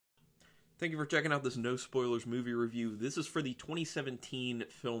Thank you for checking out this no spoilers movie review. This is for the 2017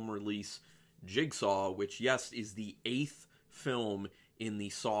 film release Jigsaw, which, yes, is the 8th film in the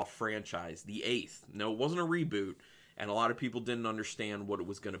Saw franchise. The 8th. No, it wasn't a reboot, and a lot of people didn't understand what it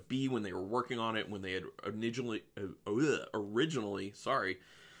was going to be when they were working on it, when they had originally,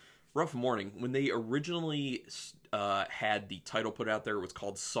 rough morning. When they originally had the title put out there, it was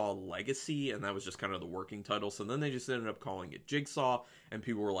called Saw Legacy, and that was just kind of the working title. So then they just ended up calling it Jigsaw, and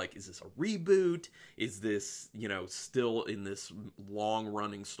people were like, is this a reboot? Is this, still in this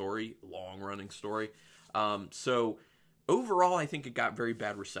long-running story? So overall, I think it got very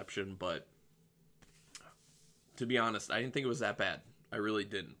bad reception, but to be honest, I didn't think it was that bad. I really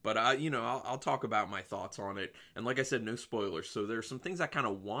didn't. But, I'll talk about my thoughts on it. And like I said, no spoilers. So there's some things I kind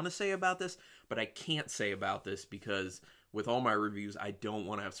of want to say about this, but I can't say about this because with all my reviews, I don't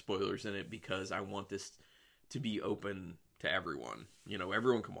want to have spoilers in it because I want this to be open to everyone.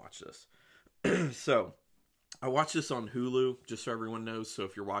 Everyone can watch this. So I watched this on Hulu, just so everyone knows. So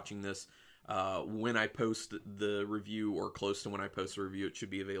if you're watching this, when I post the review or close to when I post the review, it should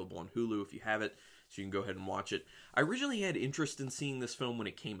be available on Hulu if you have it. So you can go ahead and watch it. I originally had interest in seeing this film when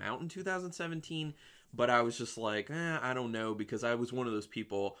it came out in 2017, but I was just like, I don't know, because I was one of those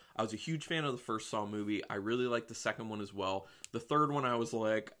people. I was a huge fan of the first Saw movie. I really liked the second one as well. The third one, I was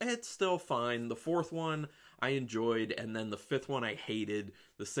like, it's still fine. The fourth one, I enjoyed, and then the fifth one, I hated.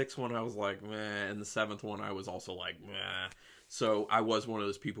 The sixth one, I was like, meh, and the seventh one, I was also like, meh. So I was one of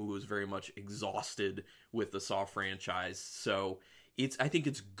those people who was very much exhausted with the Saw franchise. So I think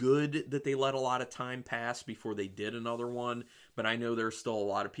it's good that they let a lot of time pass before they did another one, but I know there's still a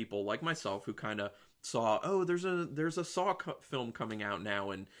lot of people like myself who kind of saw, oh, there's a Saw film coming out now,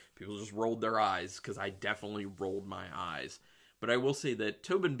 and people just rolled their eyes, because I definitely rolled my eyes. But I will say that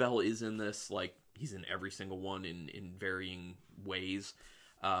Tobin Bell is in this, like, he's in every single one in varying ways,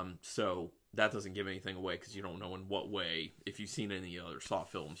 so that doesn't give anything away, because you don't know in what way. If you've seen any other Saw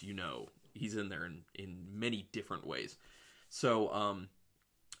films, he's in there in many different ways. So,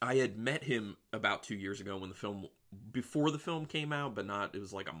 I had met him about 2 years ago before the film came out, but it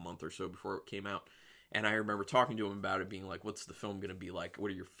was like a month or so before it came out. And I remember talking to him about it, being like, what's the film going to be like?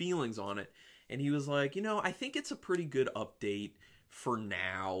 What are your feelings on it? And he was like, I think it's a pretty good update for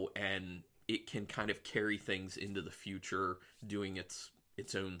now, and it can kind of carry things into the future, doing its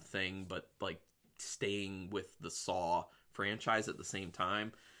own thing, but like staying with the Saw franchise at the same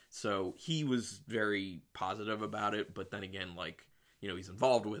time. So he was very positive about it, but then again, he's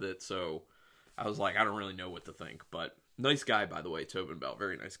involved with it, so I was like, I don't really know what to think. But nice guy, by the way, Tobin Bell,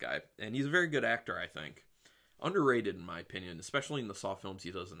 very nice guy. And he's a very good actor, I think. Underrated, in my opinion, especially in the Saw films.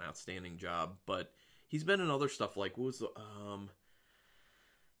 He does an outstanding job, but he's been in other stuff like, what was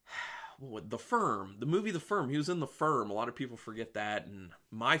The Firm, the movie The Firm. He was in The Firm. A lot of people forget that, and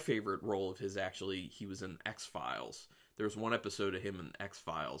my favorite role of his, actually, he was in X-Files. There was one episode of him in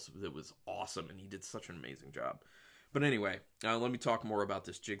X-Files that was awesome, and he did such an amazing job. But anyway, let me talk more about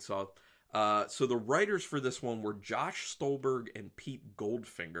this Jigsaw. So the writers for this one were Josh Stolberg and Pete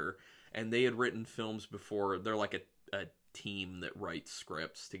Goldfinger, and they had written films before. They're like a team that writes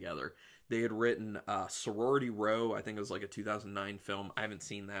scripts together. They had written Sorority Row. I think it was like a 2009 film. I haven't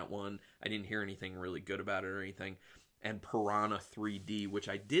seen that one. I didn't hear anything really good about it or anything. And Piranha 3D, which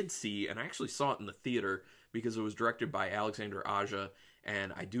I did see, and I actually saw it in the theater because it was directed by Alexander Aja,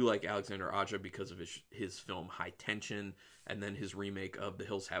 and I do like Alexander Aja because of his film High Tension, and then his remake of The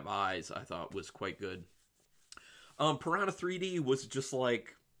Hills Have Eyes I thought was quite good. Piranha 3D was just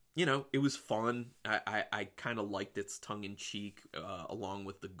like, it was fun. I kind of liked its tongue-in-cheek along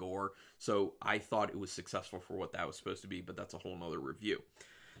with the gore, so I thought it was successful for what that was supposed to be, but that's a whole nother review.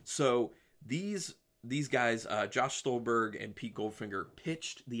 So these guys, Josh Stolberg and Pete Goldfinger,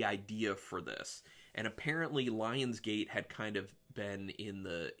 pitched the idea for this. And apparently Lionsgate had kind of been in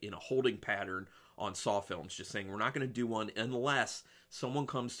a holding pattern on Saw films, just saying, we're not going to do one unless someone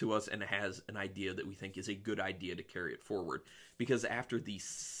comes to us and has an idea that we think is a good idea to carry it forward. Because after the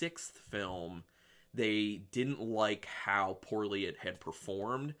sixth film, they didn't like how poorly it had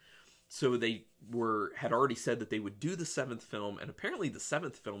performed. So they had already said that they would do the seventh film, and apparently the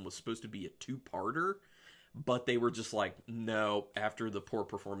seventh film was supposed to be a two-parter, but they were just like, no, after the poor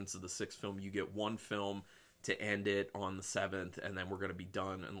performance of the sixth film, you get one film to end it on the seventh, and then we're going to be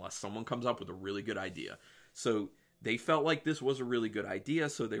done unless someone comes up with a really good idea. So they felt like this was a really good idea,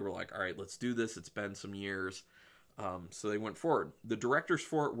 so they were like, all right, let's do this. It's been some years. So they went forward. The directors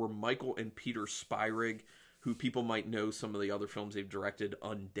for it were Michael and Peter Spierig, who people might know some of the other films they've directed.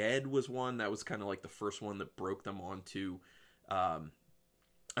 Undead was one. That was kind of like the first one that broke them onto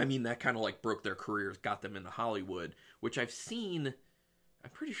that kind of like broke their careers, got them into Hollywood, which I've seen I'm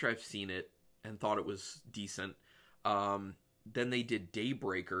pretty sure I've seen it and thought it was decent. Then they did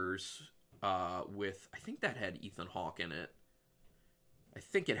Daybreakers with, I think that had Ethan Hawke in it. I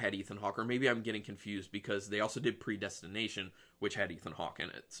think it had Ethan Hawke, or maybe I'm getting confused because they also did Predestination, which had Ethan Hawke in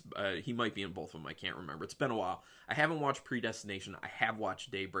it. He might be in both of them. I can't remember. It's been a while. I haven't watched Predestination. I have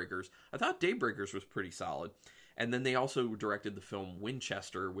watched Daybreakers. I thought Daybreakers was pretty solid. And then they also directed the film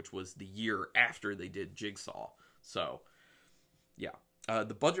Winchester, which was the year after they did Jigsaw. So, yeah.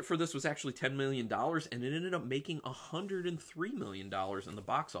 The budget for this was actually $10 million, and it ended up making $103 million in the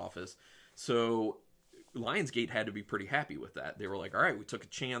box office. So Lionsgate had to be pretty happy with that. They were like, all right, we took a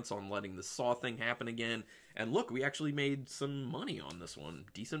chance on letting the Saw thing happen again, and look, we actually made some money on this one.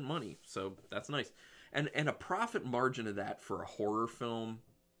 Decent money, so that's nice. And a profit margin of that for a horror film,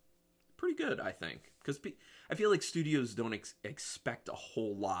 pretty good, I think. Because I feel like studios don't expect a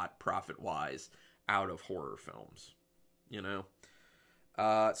whole lot, profit-wise, out of horror films, you know?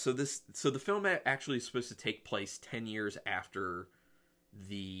 So the film actually is supposed to take place 10 years after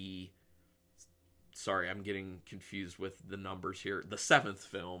the... Sorry, I'm getting confused with the numbers here. The 7th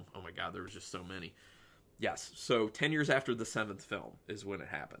film. Oh my god, there was just so many. Yes, so 10 years after the 7th film is when it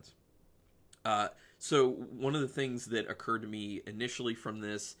happens. So one of the things that occurred to me initially from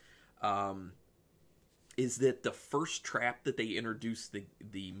this is that the first trap that they introduced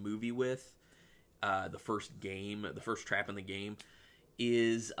the movie with, the first trap in the game,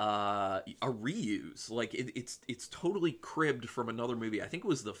 is a reuse. Like it's totally cribbed from another movie. I think it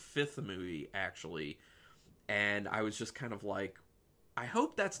was the 5th movie actually, and I was just kind of like, I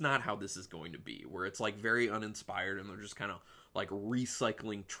hope that's not how this is going to be, where it's like very uninspired and they're just kind of like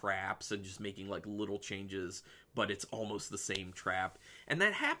recycling traps and just making like little changes, but it's almost the same trap. And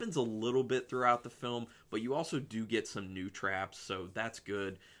that happens a little bit throughout the film, but you also do get some new traps, so that's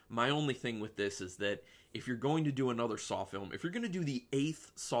good. My only thing with this is that if you're going to do another Saw film, if you're going to do the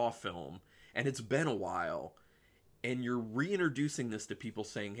 8th Saw film, and it's been a while, and you're reintroducing this to people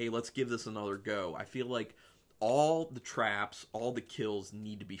saying, hey, let's give this another go, I feel like all the traps, all the kills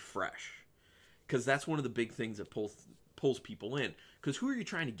need to be fresh. Because that's one of the big things that pulls people in. Because who are you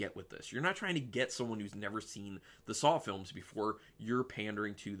trying to get with this? You're not trying to get someone who's never seen the Saw films before. You're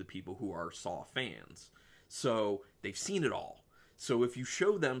pandering to the people who are Saw fans. So they've seen it all. So if you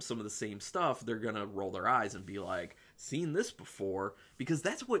show them some of the same stuff, they're going to roll their eyes and be like, seen this before? Because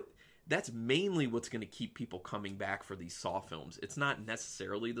that's mainly what's going to keep people coming back for these Saw films. It's not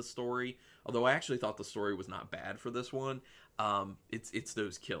necessarily the story, although I actually thought the story was not bad for this one. It's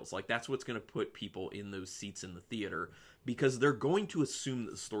those kills. Like, that's what's going to put people in those seats in the theater, because they're going to assume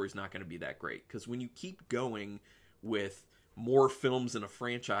that the story's not going to be that great. Because when you keep going with more films in a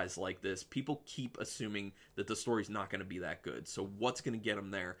franchise like this, people keep assuming that the story's not going to be that good. So what's going to get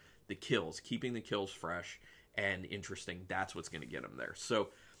them there? The kills. Keeping the kills fresh and interesting. That's what's going to get them there. So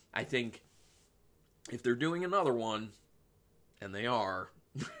I think if they're doing another one, and they are,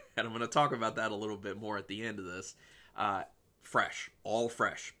 and I'm going to talk about that a little bit more at the end of this, fresh. All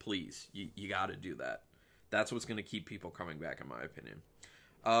fresh, please. You got to do that. That's what's going to keep people coming back, in my opinion.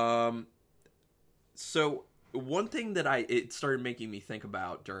 So one thing that it started making me think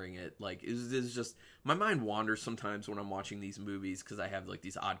about during it, like, is just, my mind wanders sometimes when I'm watching these movies, because I have, like,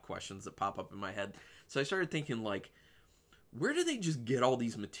 these odd questions that pop up in my head. So I started thinking, like, where do they just get all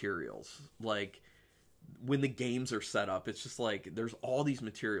these materials? Like, when the games are set up, it's just like, there's all these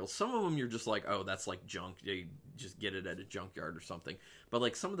materials. Some of them you're just like, oh, that's like junk. They just get it at a junkyard or something. But,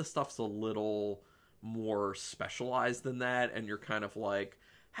 like, some of the stuff's a little more specialized than that, and you're kind of like,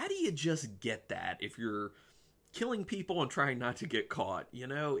 how do you just get that if you're killing people and trying not to get caught? You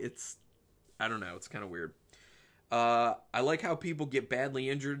know, I don't know, it's kind of weird. I like how people get badly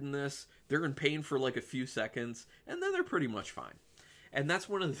injured in this. They're in pain for like a few seconds, and then they're pretty much fine. And that's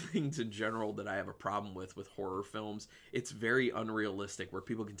one of the things in general that I have a problem with horror films. It's very unrealistic, where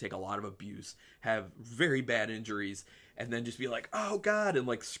people can take a lot of abuse, have very bad injuries, and then just be like, oh god, and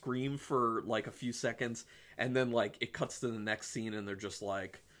like scream for like a few seconds, and then like it cuts to the next scene and they're just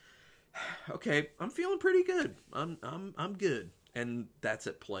like, okay, I'm feeling pretty good. I'm good. And that's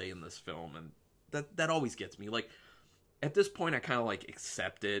at play in this film, and that always gets me. Like, at this point, I kind of like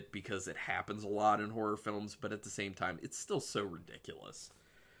accept it because it happens a lot in horror films, but at the same time, it's still so ridiculous.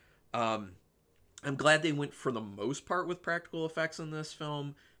 I'm glad they went for the most part with practical effects in this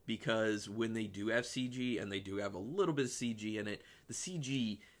film, because when they do have CG, and they do have a little bit of CG in it, the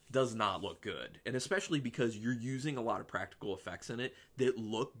CG does not look good. And especially because you're using a lot of practical effects in it that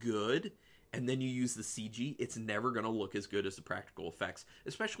look good, and then you use the CG, it's never going to look as good as the practical effects,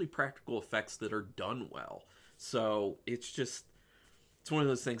 especially practical effects that are done well. So it's just, it's one of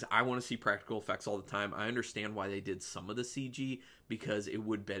those things. I want to see practical effects all the time. I understand why they did some of the CG, because it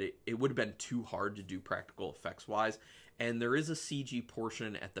would have been too hard to do practical effects wise. And there is a CG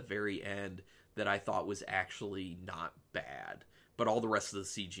portion at the very end that I thought was actually not bad, but all the rest of the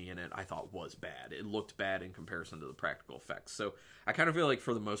CG in it I thought was bad. It looked bad in comparison to the practical effects. So I kind of feel like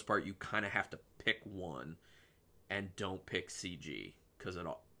for the most part you kind of have to pick one, and don't pick CG, because it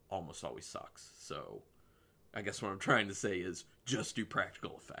almost always sucks. So I guess what I'm trying to say is just do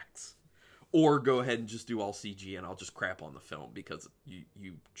practical effects. Or go ahead and just do all CG and I'll just crap on the film because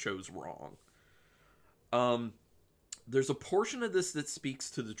you chose wrong. There's a portion of this that speaks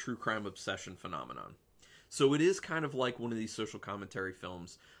to the true crime obsession phenomenon. So it is kind of like one of these social commentary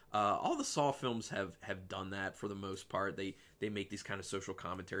films. All the Saw films have done that for the most part. They make these kind of social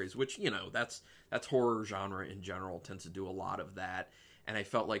commentaries, which, you know, that's horror genre in general, tends to do a lot of that. And I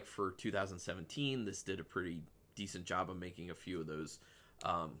felt like for 2017, this did a pretty decent job of making a few of those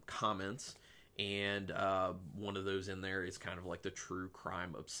comments. And one of those in there is kind of like the true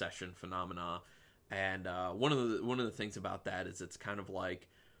crime obsession phenomena. And one of the things about that is it's kind of like,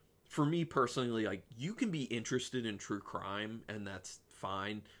 for me personally, like, you can be interested in true crime, and that's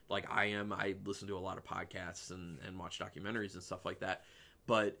fine. Like I am. I listen to a lot of podcasts and watch documentaries and stuff like that.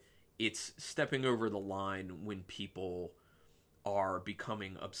 But it's stepping over the line when people are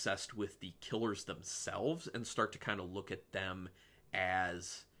becoming obsessed with the killers themselves and start to kind of look at them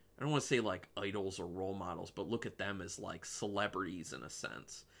as, I don't want to say like idols or role models, but look at them as like celebrities in a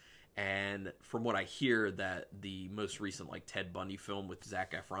sense. And from what I hear, that the most recent like Ted Bundy film with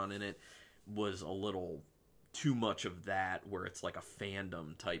Zac Efron in it was a little too much of that, where it's like a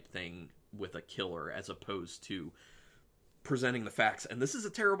fandom type thing with a killer as opposed to presenting the facts. And this is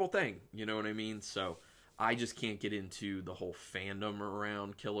a terrible thing, you know what I mean? So I just can't get into the whole fandom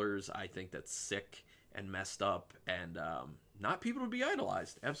around killers. I think that's sick and messed up, and not people to be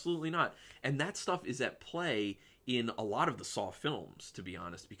idolized. Absolutely not. And that stuff is at play in a lot of the Saw films, to be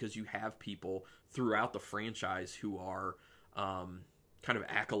honest, because you have people throughout the franchise who are kind of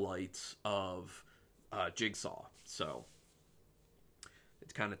acolytes of Jigsaw. So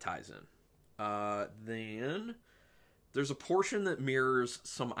it kind of ties in. Then there's a portion that mirrors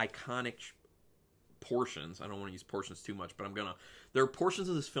some iconic portions. I don't want to use portions too much, but there are portions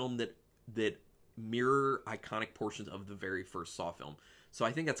of this film that mirror iconic portions of the very first Saw film. So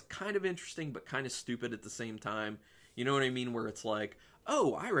I think that's kind of interesting, but kind of stupid at the same time. You know what I mean? Where it's like,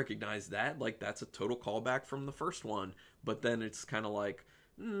 oh, I recognize that. Like, that's a total callback from the first one. But then it's kind of like,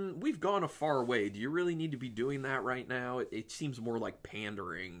 we've gone a far way. Do you really need to be doing that right now? It seems more like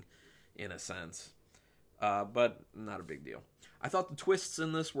pandering in a sense. But not a big deal. I thought the twists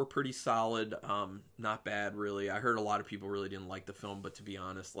in this were pretty solid. Not bad, really. I heard a lot of people really didn't like the film, but to be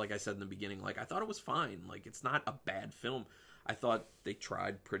honest, like I said in the beginning, like, I thought it was fine. Like, it's not a bad film. I thought they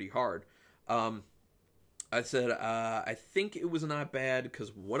tried pretty hard. I said, I think it was not bad,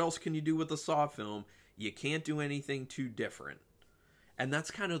 because what else can you do with a Saw film? You can't do anything too different. And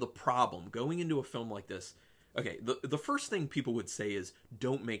that's kind of the problem. Going into a film like this, okay, the first thing people would say is,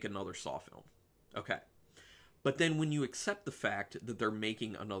 don't make another Saw film. Okay. But then when you accept the fact that they're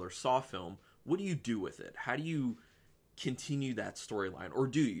making another Saw film, what do you do with it? How do you continue that storyline? Or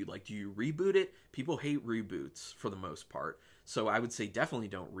do you? Like, do you reboot it? People hate reboots for the most part. So I would say definitely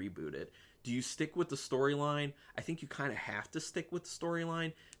don't reboot it. Do you stick with the storyline? I think you kind of have to stick with the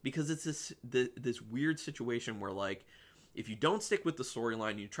storyline, because it's this weird situation where, like, if you don't stick with the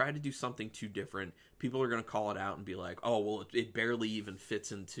storyline, you try to do something too different, people are going to call it out and be like, oh, well, it barely even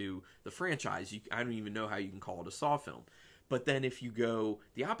fits into the franchise. I don't even know how you can call it a Saw film. But then if you go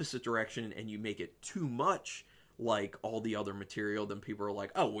the opposite direction and you make it too much like all the other material, then people are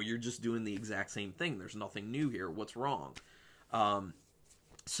like, oh, well, you're just doing the exact same thing. There's nothing new here. What's wrong?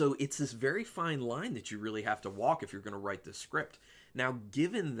 So it's this very fine line that you really have to walk if you're going to write this script. Now,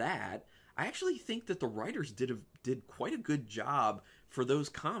 given that, I actually think that the writers did quite a good job for those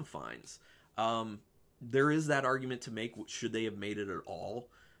confines. There is that argument to make, should they have made it at all?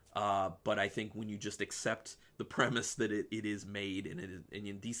 But I think when you just accept the premise that it is made,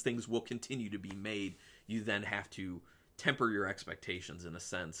 and these things will continue to be made, you then have to temper your expectations in a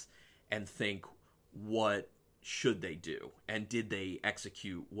sense and think, what should they do? And did they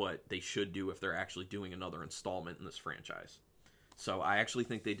execute what they should do if they're actually doing another installment in this franchise? So I actually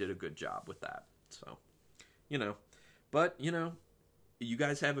think they did a good job with that. So, but, you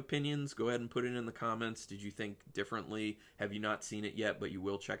guys have opinions, go ahead and put it in the comments. Did you think differently? Have you not seen it yet, but you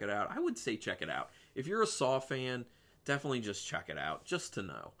will check it out? I would say check it out. If you're a Saw fan, definitely just check it out, just to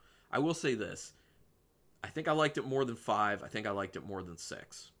know. I will say this. I think I liked it more than 5. I think I liked it more than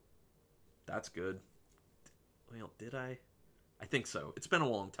 6. That's good. Well, did I? I think so. It's been a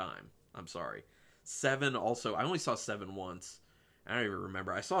long time. I'm sorry. 7 also. I only saw 7 once. I don't even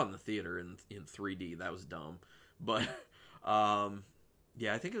remember. I saw it in the theater in 3D. That was dumb. But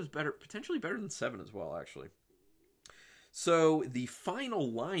yeah, I think it was better, potentially better than 7 as well, actually. So the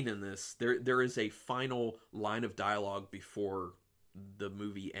final line in this, there is a final line of dialogue before the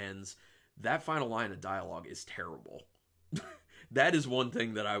movie ends. That final line of dialogue is terrible. That is one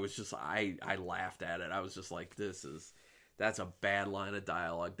thing that I was just, I laughed at it. I was just like, that's a bad line of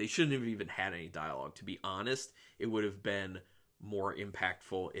dialogue. They shouldn't have even had any dialogue. To be honest, it would have been more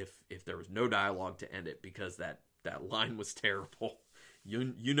impactful if there was no dialogue to end it, because that line was terrible.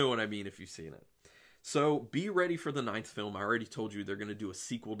 You know what I mean if you've seen it. So be ready for the 9th film. I already told you they're going to do a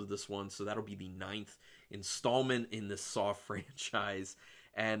sequel to this one, so that'll be the 9th installment in the Saw franchise.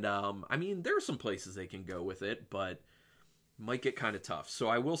 And I mean, there are some places they can go with it, but might get kind of tough. So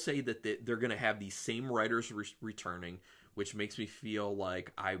I will say that they're going to have these same writers returning, which makes me feel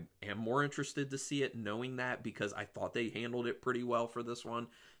like I am more interested to see it knowing that, because I thought they handled it pretty well for this one.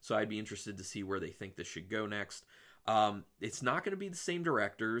 So I'd be interested to see where they think this should go next. It's not going to be the same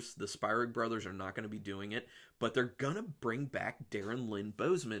directors. The Spierig brothers are not going to be doing it, but they're going to bring back Darren Lynn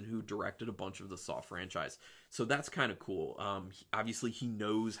Bousman, who directed a bunch of the Saw franchise. So that's kind of cool. Obviously, he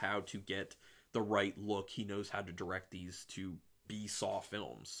knows how to get the right look. He knows how to direct these to be Saw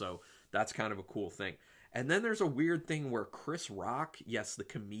films. So that's kind of a cool thing. And then there's a weird thing where Chris Rock, yes, the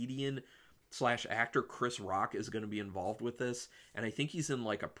comedian / actor Chris Rock, is going to be involved with this. And I think he's in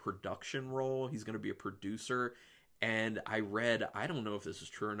like a production role. He's going to be a producer. And I read, I don't know if this is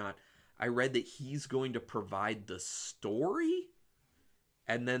true or not, I read that he's going to provide the story,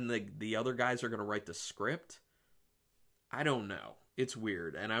 and then the other guys are going to write the script. I don't know. It's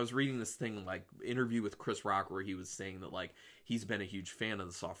weird. And I was reading this thing, like, interview with Chris Rock, where he was saying that, like, he's been a huge fan of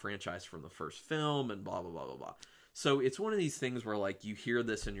the Saw franchise from the first film, and blah, blah, blah, blah, blah. So it's one of these things where, like, you hear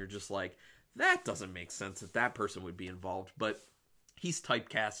this and you're just like, that doesn't make sense that person would be involved. But he's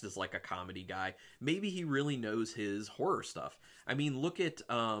typecast as like a comedy guy. Maybe he really knows his horror stuff. I mean, look at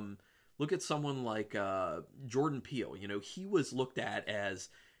someone like Jordan Peele. You know, he was looked at as,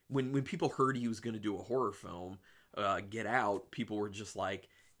 when people heard he was going to do a horror film, Get Out, people were just like,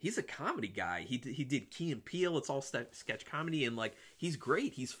 he's a comedy guy. He did Key and Peele. It's all sketch comedy, and like, he's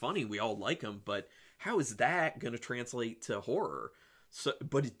great. He's funny. We all like him. But how is that going to translate to horror? So,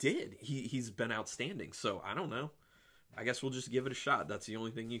 but it did. He's been outstanding. So I don't know. I guess we'll just give it a shot. That's the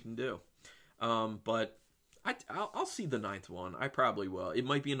only thing you can do. But I'll see the 9th one. I probably will. It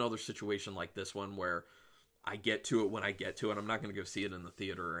might be another situation like this one where I get to it when I get to it. I'm not going to go see it in the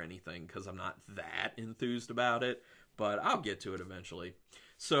theater or anything because I'm not that enthused about it. But I'll get to it eventually.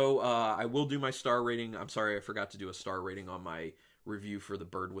 So I will do my star rating. I'm sorry, I forgot to do a star rating on my review for The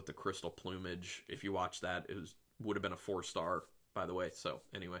Bird with the Crystal Plumage. If you watch that, it would have been a 4-star, by the way. So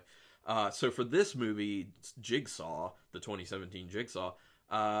anyway. So for this movie, Jigsaw, the 2017 Jigsaw,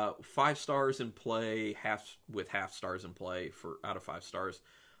 5 stars in play, half stars in play out of 5 stars.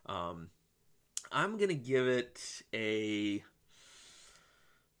 I'm gonna give it a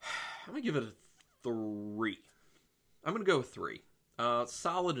 3. I'm gonna go with 3.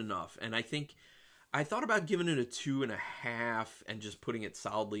 Solid enough, and I thought about giving it a 2.5 and just putting it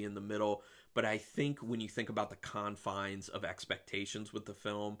solidly in the middle. But I think when you think about the confines of expectations with the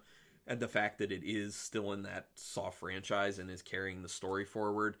film, and the fact that it is still in that Saw franchise and is carrying the story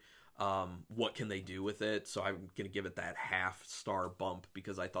forward, what can they do with it? So I'm going to give it that half-star bump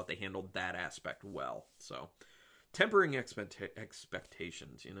because I thought they handled that aspect well. So tempering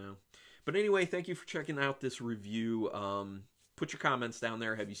expectations, you know. But anyway, thank you for checking out this review. Put your comments down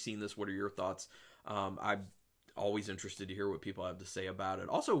there. Have you seen this? What are your thoughts? I'm always interested to hear what people have to say about it.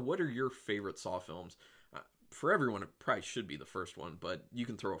 Also, what are your favorite Saw films? For everyone, it probably should be the first one, but you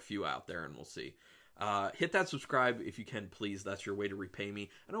can throw a few out there and we'll see. Hit that subscribe if you can, please. That's your way to repay me.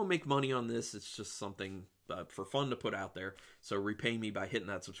 I don't make money on this. It's just something for fun to put out there. So repay me by hitting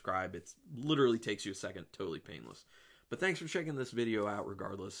that subscribe. It literally takes you a second, totally painless. But thanks for checking this video out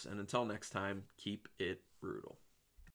regardless. And until next time, keep it brutal.